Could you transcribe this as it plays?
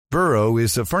Burrow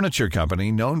is a furniture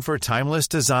company known for timeless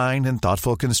design and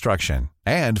thoughtful construction,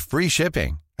 and free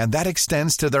shipping, and that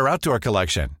extends to their outdoor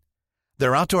collection.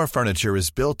 Their outdoor furniture is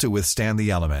built to withstand the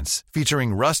elements,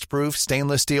 featuring rust-proof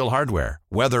stainless steel hardware,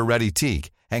 weather-ready teak,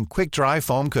 and quick-dry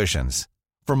foam cushions.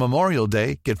 For Memorial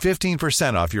Day, get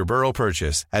 15% off your Burrow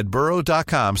purchase at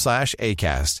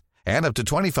burrow.com/ACAST and up to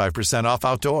 25% off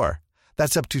outdoor.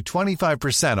 That's up to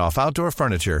 25% off outdoor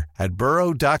furniture at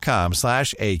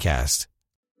burrow.com/ACAST.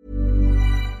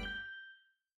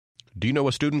 Do you know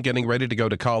a student getting ready to go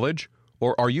to college?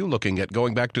 Or are you looking at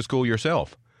going back to school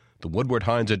yourself? The Woodward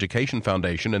Hines Education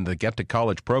Foundation and the Get to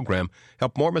College program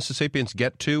help more Mississippians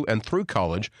get to and through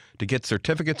college to get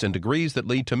certificates and degrees that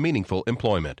lead to meaningful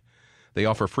employment. They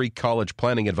offer free college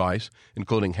planning advice,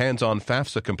 including hands-on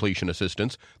FAFSA completion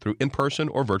assistance through in-person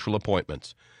or virtual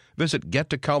appointments. Visit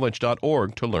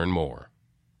gettocollege.org to learn more.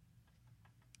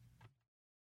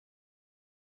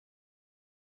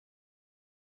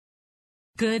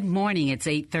 Good morning. It's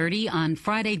 8:30 on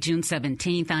Friday, June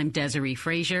 17th. I'm Desiree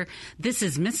Frazier. This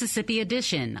is Mississippi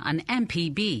Edition on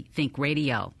MPB Think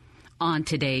Radio. On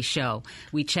today's show,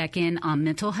 we check in on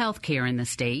mental health care in the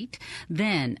state.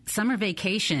 Then, summer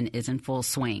vacation is in full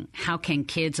swing. How can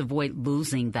kids avoid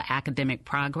losing the academic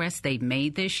progress they've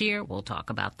made this year? We'll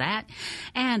talk about that.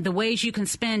 And the ways you can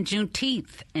spend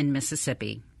Juneteenth in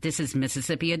Mississippi. This is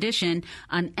Mississippi Edition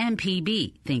on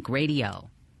MPB Think Radio.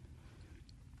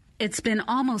 It's been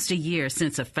almost a year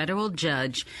since a federal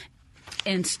judge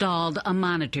installed a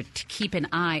monitor to keep an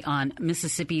eye on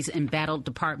Mississippi's embattled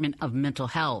Department of Mental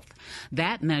Health.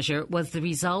 That measure was the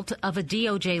result of a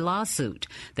DOJ lawsuit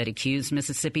that accused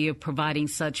Mississippi of providing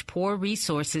such poor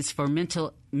resources for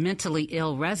mentally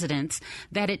ill residents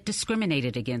that it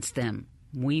discriminated against them.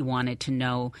 We wanted to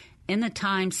know, in the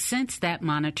time since that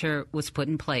monitor was put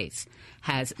in place,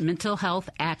 has mental health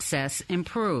access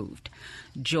improved?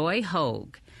 Joy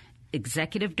Hogue,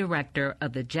 Executive Director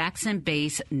of the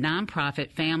Jackson-based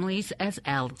nonprofit Families as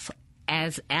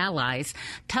Allies,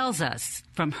 tells us,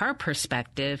 from her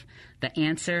perspective, the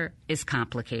answer is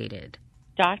complicated.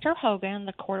 Dr. Hogan,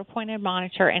 the court-appointed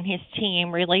monitor, and his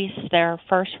team released their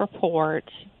first report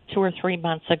 2 or 3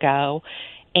 months ago,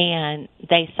 and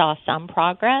they saw some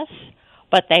progress,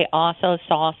 but they also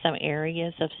saw some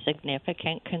areas of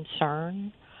significant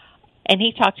concern. And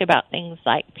he talked about things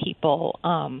like people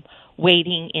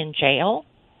waiting in jail.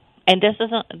 And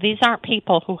these aren't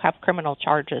people who have criminal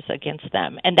charges against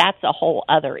them. And that's a whole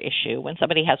other issue when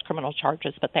somebody has criminal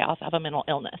charges, but they also have a mental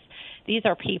illness. These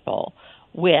are people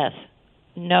with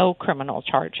no criminal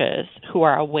charges who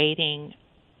are awaiting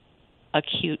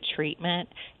acute treatment,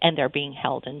 and they're being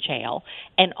held in jail.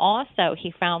 And also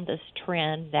he found this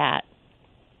trend that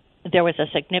there was a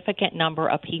significant number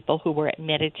of people who were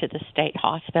admitted to the state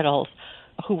hospitals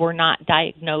who were not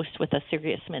diagnosed with a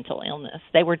serious mental illness.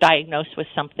 They were diagnosed with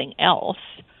something else,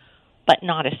 but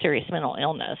not a serious mental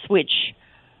illness, which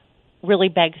really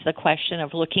begs the question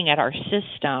of looking at our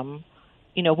system,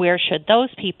 where should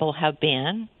those people have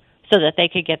been so that they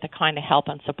could get the kind of help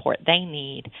and support they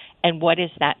need? And what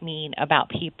does that mean about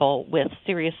people with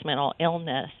serious mental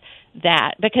illness?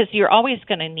 Because you're always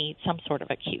going to need some sort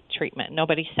of acute treatment.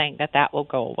 Nobody's saying that will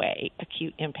go away,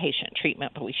 acute inpatient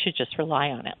treatment, but we should just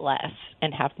rely on it less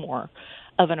and have more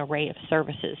of an array of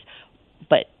services.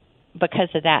 But because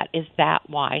of that, is that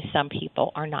why some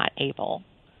people are not able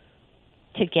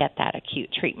to get that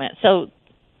acute treatment? So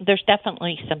there's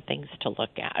definitely some things to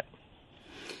look at.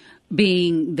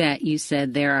 Being that you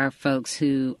said there are folks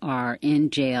who are in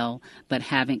jail but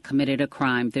haven't committed a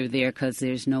crime, they're there because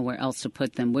there's nowhere else to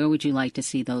put them. Where would you like to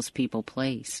see those people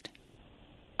placed?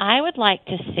 I would like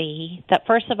to see that,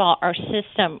 first of all, our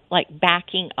system,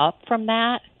 backing up from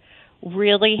that,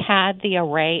 really had the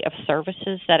array of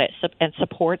services and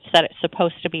supports that it's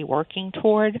supposed to be working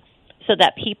toward, so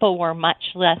that people were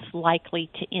much less likely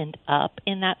to end up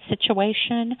in that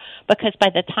situation, because by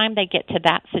the time they get to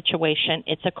that situation,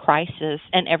 it's a crisis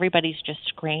and everybody's just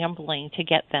scrambling to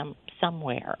get them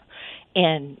somewhere.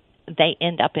 And they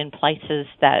end up in places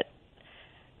that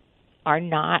are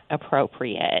not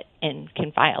appropriate and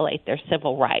can violate their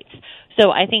civil rights.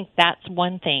 So I think that's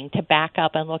one thing, to back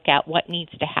up and look at what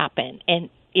needs to happen.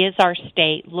 And is our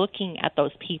state looking at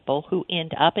those people who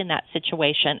end up in that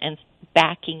situation and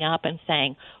backing up and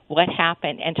saying what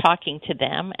happened, and talking to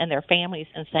them and their families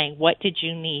and saying, what did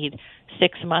you need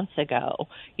 6 months ago,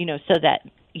 so that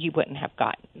you wouldn't have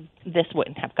gotten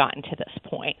to this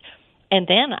point. And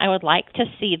then I would like to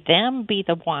see them be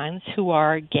the ones who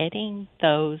are getting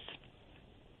those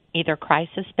either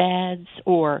crisis beds,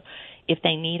 or if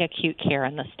they need acute care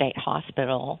in the state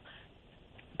hospital,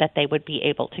 that they would be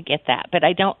able to get that. But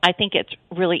I think it's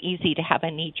really easy to have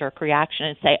a knee-jerk reaction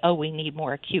and say, oh, we need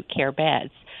more acute care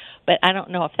beds. But I don't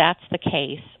know if that's the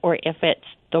case or if it's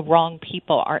the wrong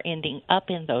people are ending up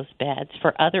in those beds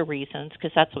for other reasons,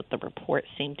 because that's what the reports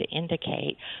seem to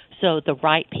indicate. So the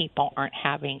right people aren't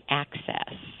having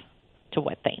access to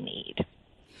what they need.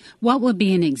 What would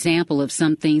be an example of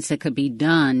some things that could be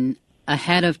done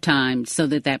ahead of time so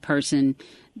that that person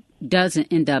doesn't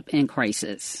end up in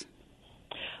crisis?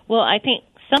 Well, I think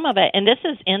some of it, and this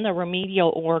is in the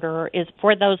remedial order, is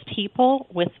for those people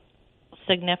with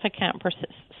significant,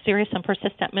 serious and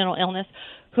persistent mental illness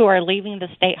who are leaving the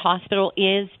state hospital.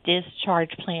 Is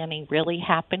discharge planning really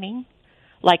happening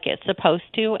like it's supposed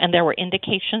to? And there were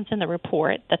indications in the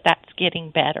report that that's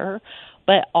getting better.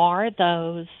 But are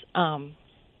those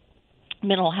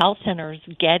mental health centers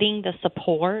getting the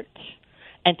support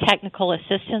and technical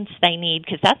assistance they need?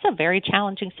 Because that's a very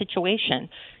challenging situation,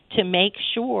 to make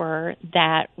sure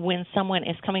that when someone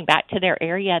is coming back to their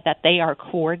area that they are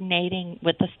coordinating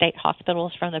with the state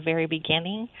hospitals from the very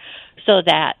beginning so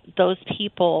that those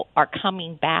people are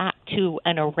coming back to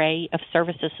an array of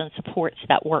services and supports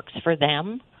that works for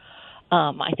them.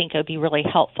 I think it would be really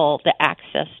helpful, the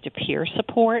access to peer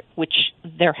support, which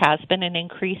there has been an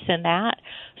increase in that,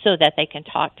 so that they can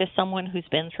talk to someone who's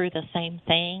been through the same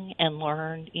thing and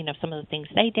learn, some of the things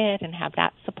they did and have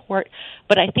that support.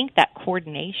 But I think that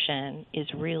coordination is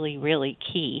really, really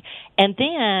key. And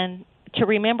then to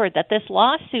remember that this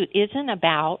lawsuit isn't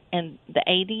about, and the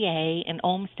ADA and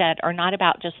Olmstead are not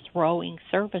about just throwing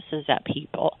services at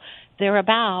people. They're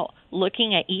about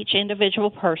looking at each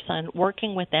individual person,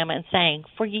 working with them and saying,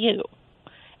 for you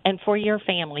and for your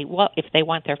family, what if they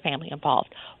want their family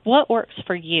involved, what works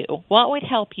for you? What would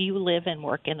help you live and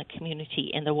work in the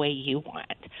community in the way you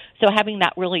want? So having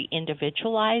that really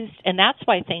individualized, and that's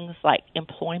why things like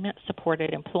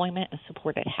supported employment and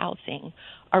supported housing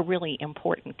are really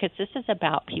important, because this is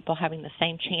about people having the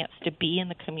same chance to be in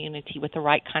the community with the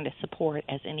right kind of support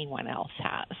as anyone else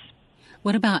has.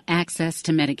 What about access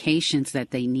to medications that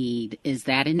they need? Is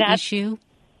that an issue?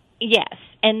 Yes,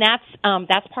 and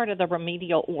that's part of the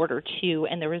remedial order, too,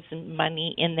 and there is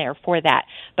money in there for that,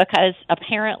 because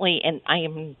apparently, and I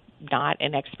am not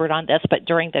an expert on this, but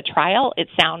during the trial, it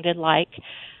sounded like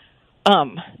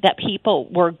that people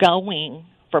were going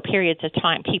for periods of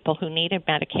time. People who needed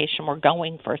medication were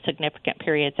going for significant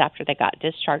periods after they got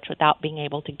discharged without being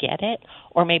able to get it,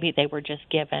 or maybe they were just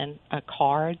given a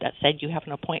card that said you have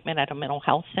an appointment at a mental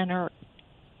health center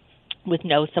with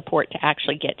no support to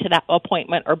actually get to that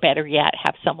appointment, or better yet,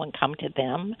 have someone come to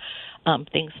them.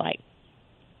 Things like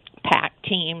PAC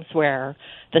teams where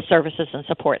the services and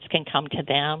supports can come to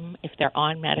them if they're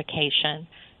on medication,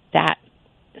 that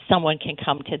someone can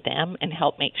come to them and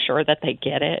help make sure that they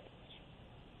get it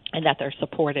and that they're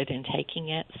supported in taking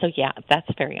it. So, yeah, that's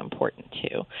very important,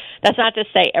 too. That's not to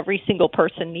say every single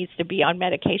person needs to be on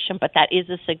medication, but that is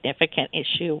a significant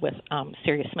issue with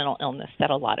serious mental illness, that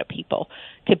a lot of people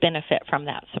could benefit from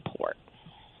that support.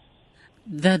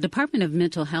 The Department of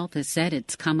Mental Health has said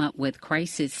it's come up with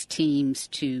crisis teams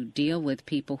to deal with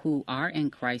people who are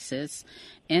in crisis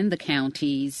in the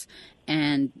counties,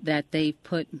 and that they've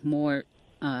put more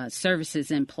services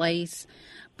in place.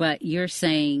 But you're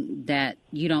saying that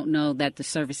you don't know that the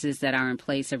services that are in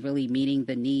place are really meeting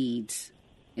the needs.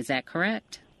 Is that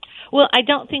correct? Well, I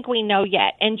don't think we know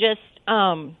yet. And just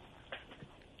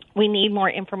we need more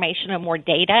information and more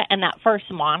data. And that first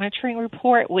monitoring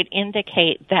report would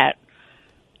indicate that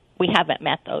we haven't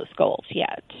met those goals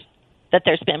yet, that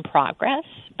there's been progress,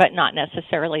 but not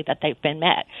necessarily that they've been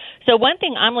met. So one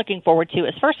thing I'm looking forward to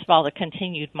is, first of all, the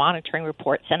continued monitoring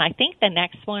reports. And I think the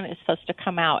next one is supposed to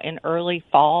come out in early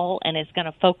fall and is going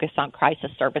to focus on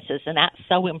crisis services. And that's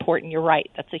so important. You're right.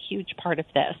 That's a huge part of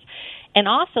this. And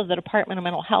also the Department of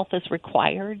Mental Health is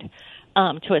required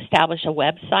to establish a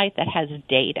website that has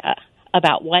data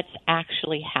about what's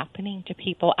actually happening to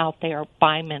people out there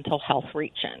by mental health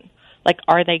region. Like,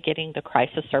 are they getting the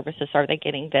crisis services? Are they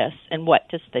getting this? And what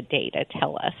does the data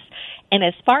tell us? And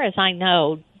as far as I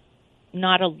know,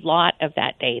 not a lot of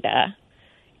that data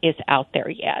is out there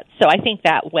yet. So I think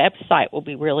that website will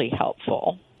be really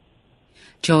helpful.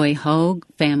 Joy Hogue,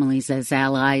 Families as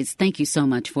Allies, thank you so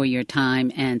much for your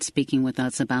time and speaking with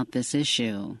us about this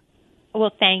issue.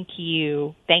 Well, thank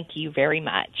you. Thank you very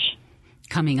much.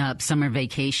 Coming up, summer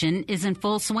vacation is in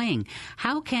full swing.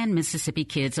 How can Mississippi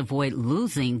kids avoid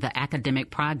losing the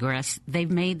academic progress they've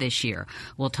made this year?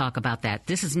 We'll talk about that.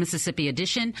 This is Mississippi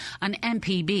Edition on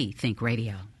MPB Think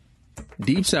Radio.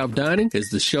 Deep South Dining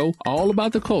is the show all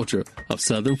about the culture of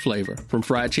Southern flavor, from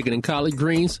fried chicken and collard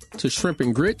greens to shrimp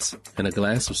and grits and a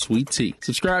glass of sweet tea.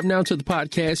 Subscribe now to the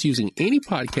podcast using any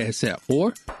podcast app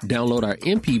or download our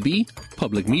MPB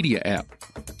public media app.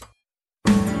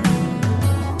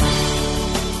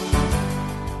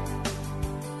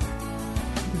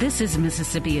 This is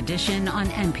Mississippi Edition on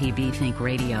MPB Think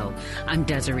Radio. I'm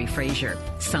Desiree Frazier.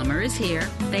 Summer is here.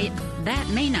 That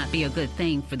may not be a good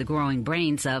thing for the growing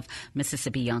brains of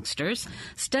Mississippi youngsters.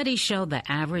 Studies show the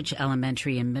average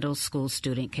elementary and middle school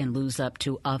student can lose up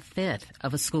to a fifth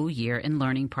of a school year in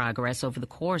learning progress over the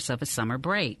course of a summer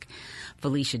break.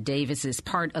 Felicia Davis is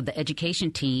part of the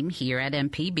education team here at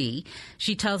MPB.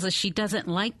 She tells us she doesn't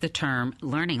like the term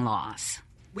learning loss.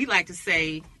 We like to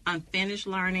say unfinished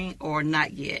learning or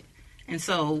not yet. And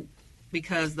so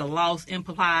because the loss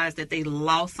implies that they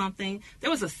lost something, there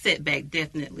was a setback,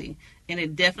 definitely. And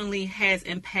it definitely has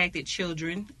impacted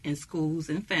children in schools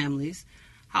and families.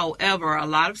 However, a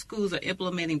lot of schools are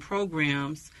implementing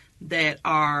programs that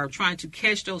are trying to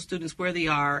catch those students where they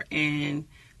are and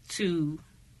to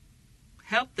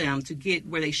help them to get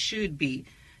where they should be.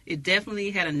 It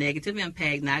definitely had a negative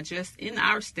impact, not just in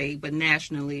our state, but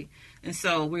nationally. And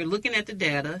so we're looking at the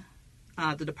data.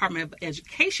 The Department of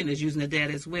Education is using the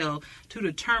data as well to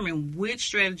determine which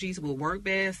strategies will work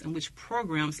best and which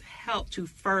programs help to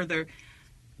further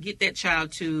get that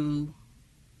child to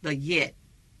the yet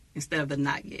instead of the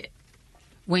not yet.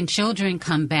 When children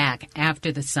come back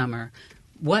after the summer,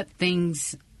 what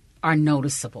things are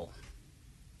noticeable?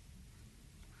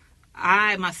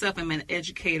 I myself am an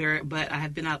educator, but I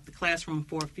have been out of the classroom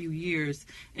for a few years.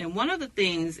 And one of the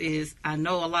things is I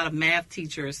know a lot of math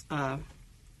teachers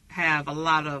have a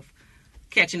lot of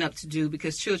catching up to do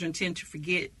because children tend to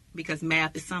forget because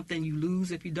math is something you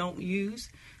lose if you don't use.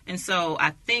 And so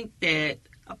I think that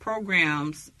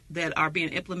programs that are being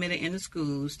implemented in the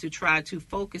schools to try to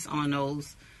focus on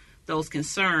those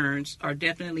concerns are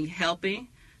definitely helping.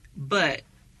 But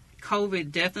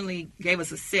COVID definitely gave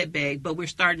us a setback, but we're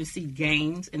starting to see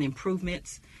gains and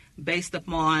improvements based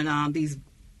upon these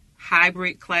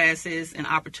hybrid classes and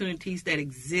opportunities that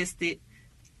exist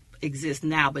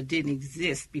now but didn't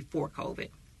exist before COVID.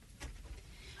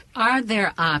 Are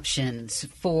there options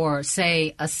for,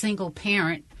 say, a single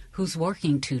parent who's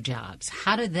working two jobs?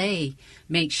 How do they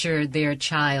make sure their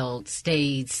child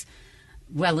stays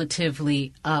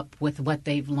relatively up with what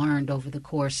they've learned over the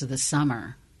course of the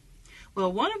summer?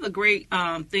 Well, one of the great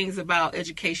things about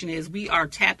education is we are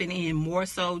tapping in more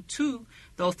so to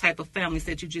those type of families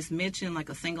that you just mentioned, like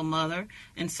a single mother.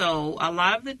 And so a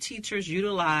lot of the teachers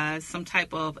utilize some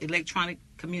type of electronic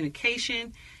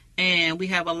communication, and we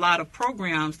have a lot of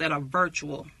programs that are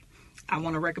virtual. I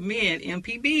want to recommend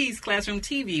MPB's Classroom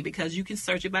TV because you can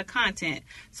search it by content.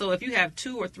 So if you have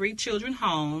 2 or 3 children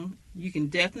home, you can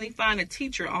definitely find a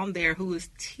teacher on there who is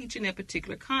teaching a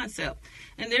particular concept.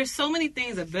 And there's so many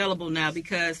things available now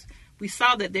because we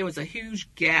saw that there was a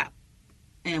huge gap,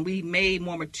 and we made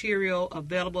more material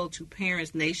available to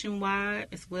parents nationwide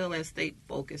as well as state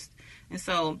focused. And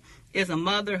so as a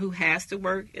mother who has to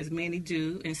work, as many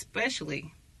do, and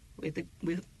especially with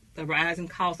the rising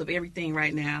cost of everything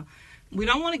right now, we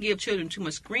don't want to give children too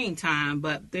much screen time,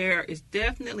 but there is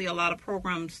definitely a lot of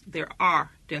programs. There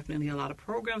are definitely a lot of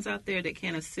programs out there that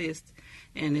can assist,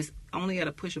 and it's only at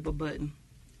a push of a button.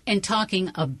 And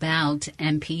talking about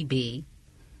MPB,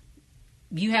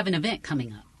 you have an event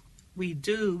coming up. We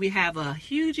do. We have a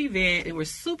huge event, and we're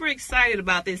super excited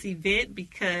about this event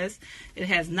because it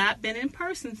has not been in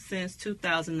person since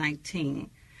 2019.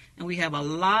 And we have a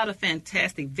lot of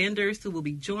fantastic vendors who will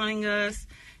be joining us.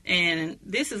 And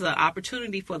this is an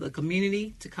opportunity for the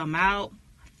community to come out,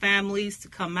 families to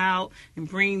come out and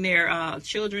bring their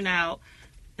children out.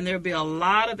 And there will be a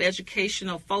lot of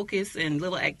educational focus and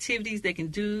little activities they can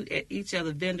do at each of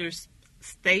the vendors'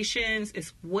 stations,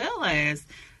 as well as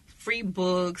free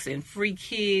books and free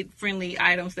kid-friendly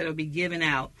items that will be given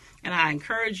out. And I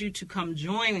encourage you to come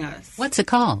join us. What's it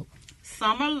called?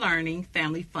 Summer Learning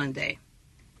Family Fun Day.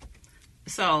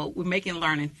 So we're making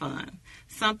learning fun.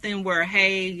 Something where,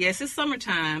 hey, yes, it's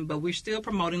summertime, but we're still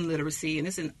promoting literacy, and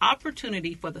it's an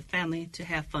opportunity for the family to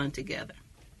have fun together.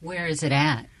 Where is it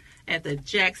at? At the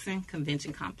Jackson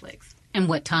Convention Complex. And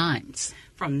what times?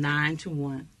 From 9 to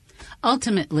 1.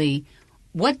 Ultimately,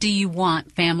 what do you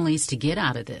want families to get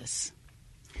out of this?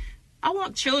 I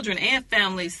want children and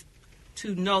families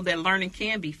to know that learning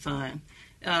can be fun.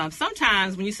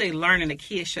 Sometimes when you say learning, the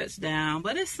kid shuts down,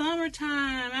 but it's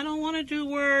summertime, I don't want to do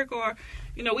work, or,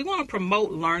 we want to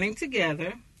promote learning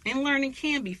together, and learning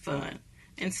can be fun.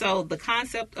 And so the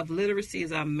concept of literacy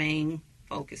is our main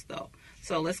focus, though.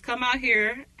 So let's come out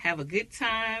here, have a good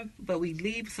time, but we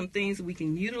leave some things we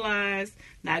can utilize,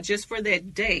 not just for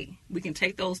that day. We can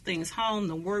take those things home,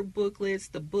 the work booklets,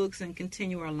 the books, and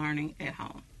continue our learning at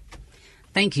home.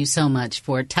 Thank you so much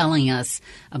for telling us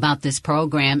about this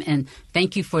program, and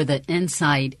thank you for the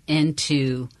insight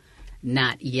into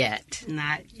Not Yet.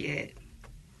 Not yet.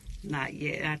 Not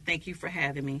yet. I thank you for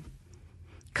having me.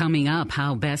 Coming up,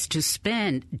 how best to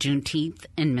spend Juneteenth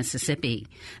in Mississippi.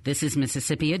 This is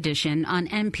Mississippi Edition on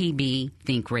MPB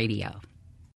Think Radio.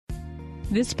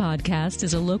 This podcast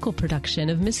is a local production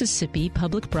of Mississippi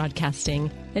Public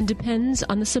Broadcasting and depends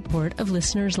on the support of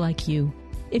listeners like you.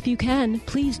 If you can,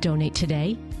 please donate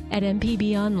today at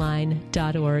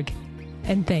mpbonline.org.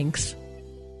 And thanks.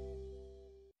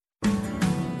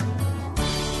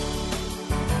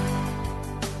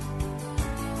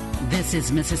 This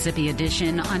is Mississippi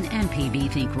Edition on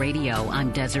MPB Think Radio.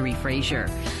 I'm Desiree Frazier.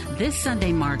 This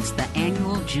Sunday marks the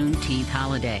annual Juneteenth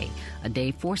holiday, a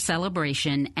day for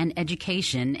celebration and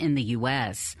education in the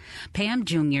U.S. Pam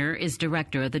Jr. is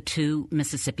director of the two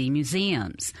Mississippi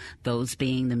museums, those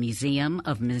being the Museum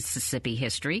of Mississippi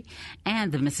History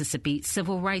and the Mississippi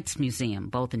Civil Rights Museum,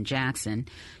 both in Jackson.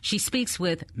 She speaks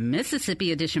with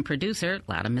Mississippi Edition producer,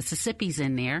 a lot of Mississippi's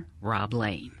in there, Rob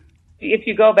Lane. If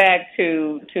you go back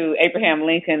to Abraham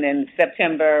Lincoln in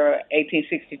September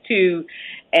 1862,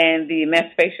 and the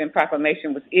Emancipation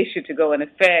Proclamation was issued to go in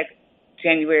effect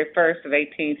January 1st of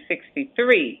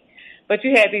 1863. But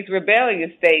you had these rebellious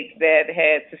states that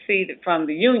had seceded from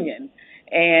the Union,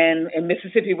 and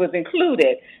Mississippi was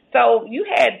included. So you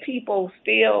had people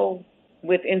still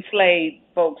with enslaved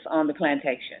folks on the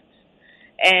plantations.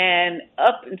 And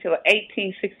up until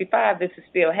 1865, this is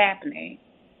still happening.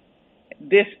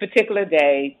 This particular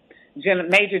day,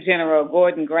 Major General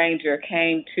Gordon Granger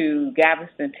came to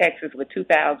Galveston, Texas with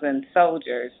 2,000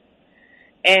 soldiers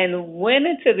and went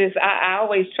into this. I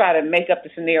always try to make up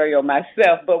the scenario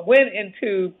myself, but went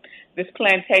into this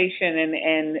plantation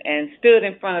and stood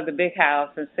in front of the big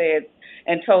house and said,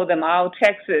 and told them, all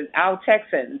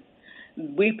Texans,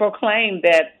 we proclaim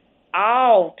that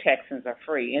all Texans are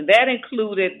free. And that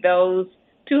included those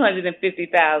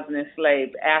 250,000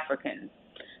 enslaved Africans.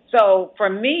 So for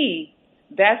me,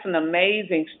 that's an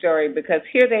amazing story because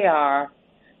here they are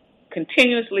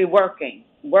continuously working,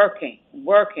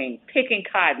 picking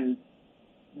cotton,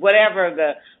 whatever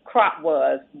the crop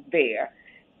was there,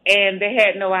 and they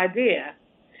had no idea.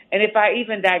 And if I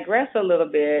even digress a little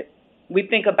bit, we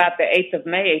think about the 8th of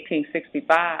May,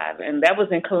 1865, and that was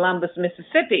in Columbus,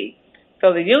 Mississippi.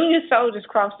 So the Union soldiers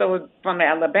crossed over from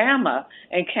Alabama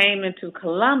and came into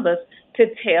Columbus to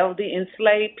tell the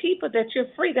enslaved people that you're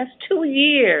free. That's 2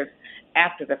 years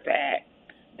after the fact.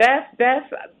 That's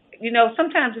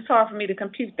sometimes it's hard for me to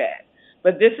compute that.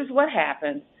 But this is what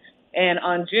happened. And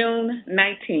on June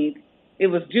 19th, it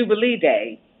was Jubilee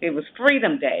Day. It was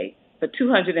Freedom Day for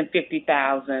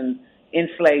 250,000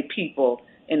 enslaved people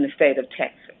in the state of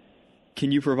Texas.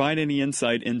 Can you provide any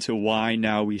insight into why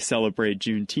now we celebrate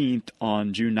Juneteenth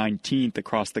on June 19th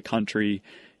across the country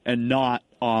and not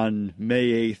on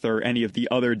May 8th or any of the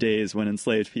other days when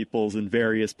enslaved peoples in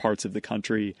various parts of the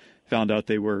country found out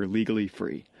they were legally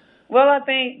free? Well, I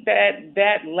think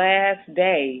that last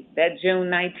day, that June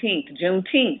 19th,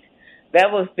 Juneteenth,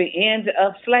 that was the end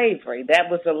of slavery. That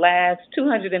was the last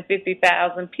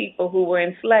 250,000 people who were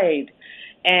enslaved.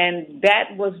 And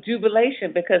that was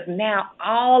jubilation because now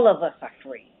all of us are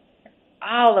free.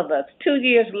 All of us. 2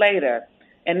 years later,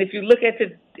 and if you look at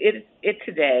it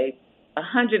today,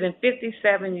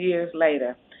 157 years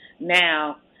later,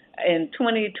 now in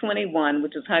 2021,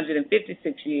 which was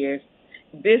 156 years,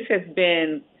 this has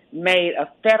been made a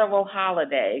federal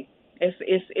holiday.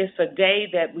 It's a day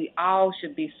that we all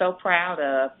should be so proud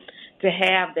of to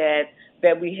have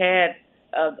that we had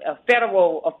a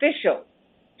federal official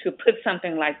to put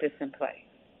something like this in place.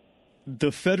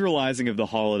 The federalizing of the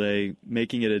holiday,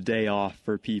 making it a day off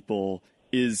for people,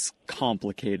 is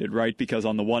complicated, right? Because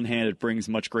on the one hand, it brings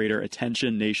much greater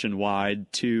attention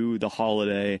nationwide to the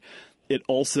holiday. It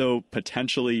also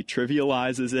potentially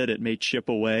trivializes it. It may chip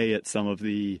away at some of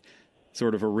the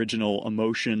sort of original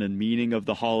emotion and meaning of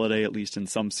the holiday, at least in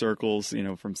some circles,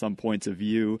 from some points of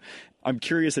view. I'm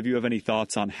curious if you have any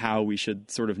thoughts on how we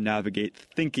should sort of navigate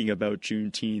thinking about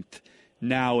Juneteenth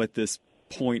now at this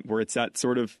point where it's at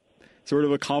sort of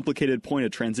a complicated point, a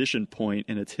transition point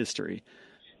in its history.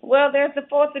 Well, there's the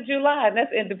 4th of July, and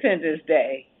that's Independence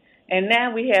Day. And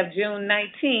now we have June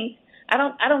 19th. I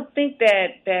don't think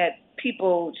that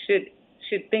people should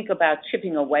should think about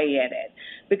chipping away at it,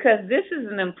 because this is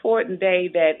an important day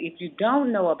that if you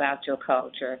don't know about your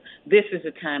culture, this is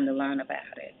a time to learn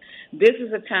about it. This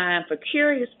is a time for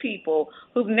curious people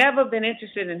who've never been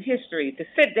interested in history to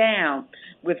sit down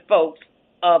with folks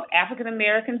of African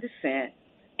American descent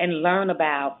and learn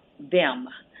about them.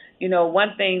 You know,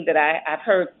 one thing that I've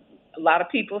heard a lot of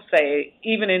people say,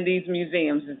 even in these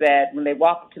museums, is that when they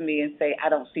walk up to me and say, I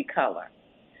don't see color.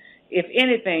 If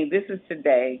anything, this is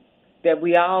today that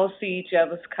we all see each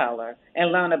other's color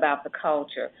and learn about the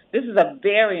culture. This is a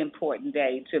very important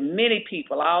day to many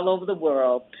people all over the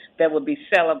world that will be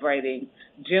celebrating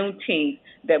Juneteenth,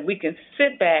 that we can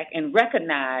sit back and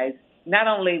recognize not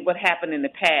only what happened in the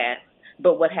past,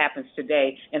 but what happens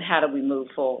today and how do we move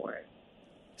forward.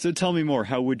 So tell me more.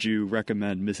 How would you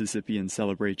recommend Mississippians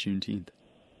celebrate Juneteenth?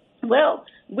 Well,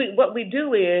 what we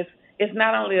do is it's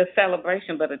not only a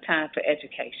celebration, but a time for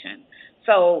education.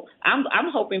 So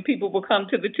I'm hoping people will come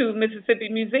to the two Mississippi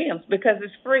museums because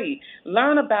it's free.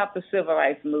 Learn about the Civil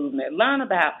Rights Movement. Learn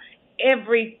about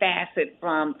every facet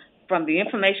from the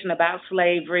information about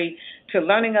slavery to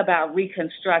learning about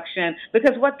Reconstruction,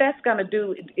 because what that's going to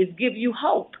do is give you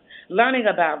hope. Learning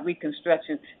about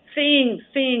Reconstruction,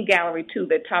 seeing Gallery 2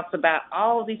 that talks about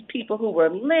all these people who were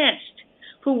lynched,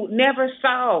 who never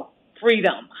saw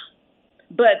freedom,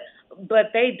 but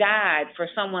they died for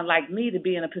someone like me to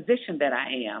be in a position that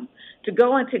I am. To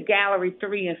go into Gallery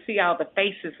 3 and see all the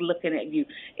faces looking at you,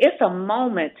 it's a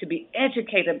moment to be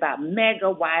educated about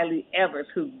Medgar Wiley Evers,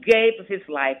 who gave of his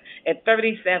life at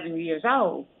 37 years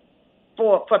old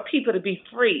for people to be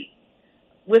free.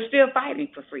 We're still fighting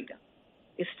for freedom.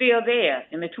 It's still there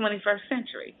in the 21st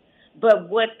century. But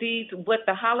what the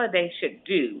holiday should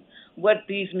do, what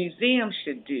these museums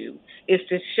should do, is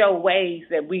to show ways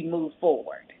that we move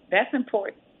forward. That's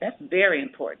important. That's very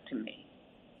important to me.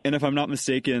 And if I'm not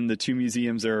mistaken, the two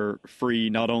museums are free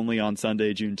not only on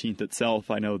Sunday, Juneteenth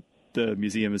itself. I know the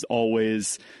museum is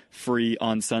always free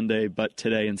on Sunday, but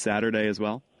today and Saturday as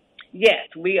well. Yes,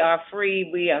 we are free.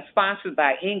 We are sponsored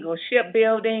by Ingalls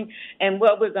Shipbuilding, and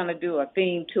what we're going to do are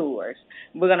themed tours.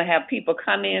 We're going to have people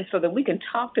come in so that we can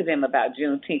talk to them about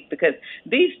Juneteenth, because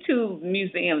these two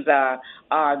museums are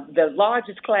the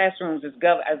largest classrooms,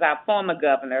 as our former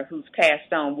governor, who's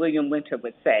passed on, William Winter,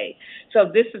 would say.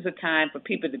 So this is a time for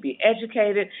people to be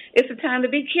educated. It's a time to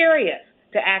be curious,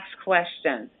 to ask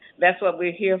questions. That's what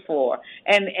we're here for.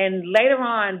 And later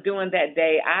on during that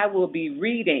day, I will be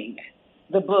reading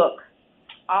the book,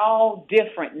 All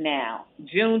Different Now,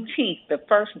 Juneteenth, the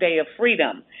First Day of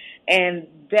Freedom. And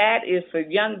that is for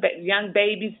young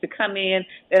babies to come in,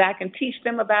 that I can teach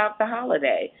them about the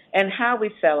holiday and how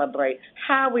we celebrate,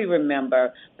 how we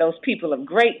remember those people of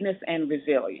greatness and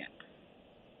resilience.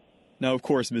 Now, of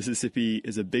course, Mississippi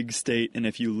is a big state, and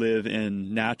if you live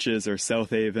in Natchez or South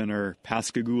Haven or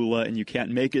Pascagoula and you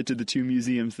can't make it to the two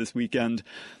museums this weekend,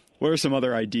 what are some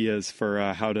other ideas for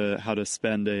how to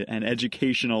spend an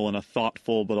educational and a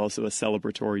thoughtful but also a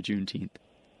celebratory Juneteenth?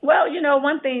 Well, you know,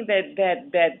 one thing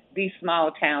that these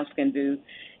small towns can do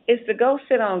is to go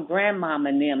sit on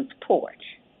Grandmama Nim's porch.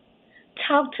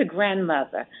 Talk to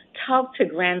grandmother. Talk to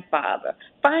grandfather.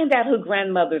 Find out who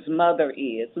grandmother's mother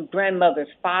is, who grandmother's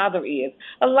father is.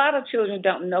 A lot of children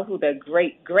don't know who their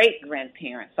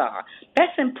great-great-grandparents are.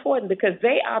 That's important because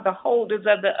they are the holders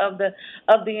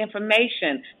of the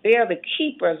information. They are the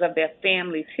keepers of their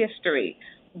family's history.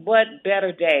 What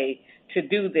better day to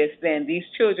do this than these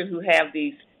children who have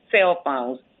these cell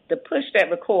phones to push that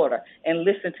recorder and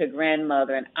listen to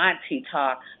grandmother and auntie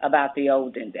talk about the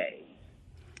olden days.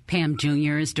 Pam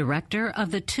Jr. is director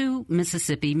of the two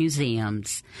Mississippi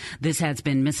museums. This has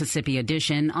been Mississippi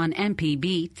Edition on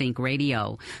MPB Think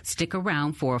Radio. Stick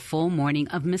around for a full morning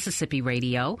of Mississippi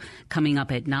radio. Coming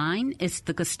up at 9, it's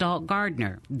the Gestalt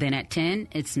Gardener. Then at 10,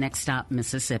 it's Next Stop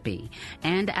Mississippi.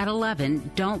 And at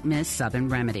 11, don't miss Southern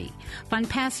Remedy. Find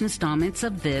past installments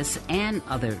of this and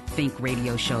other Think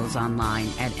Radio shows online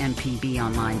at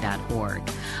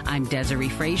mpbonline.org. I'm Desiree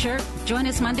Frazier. Join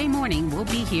us Monday morning. We'll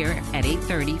be here at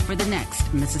 8:30 for the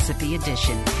next Mississippi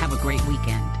Edition. Have a great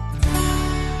weekend.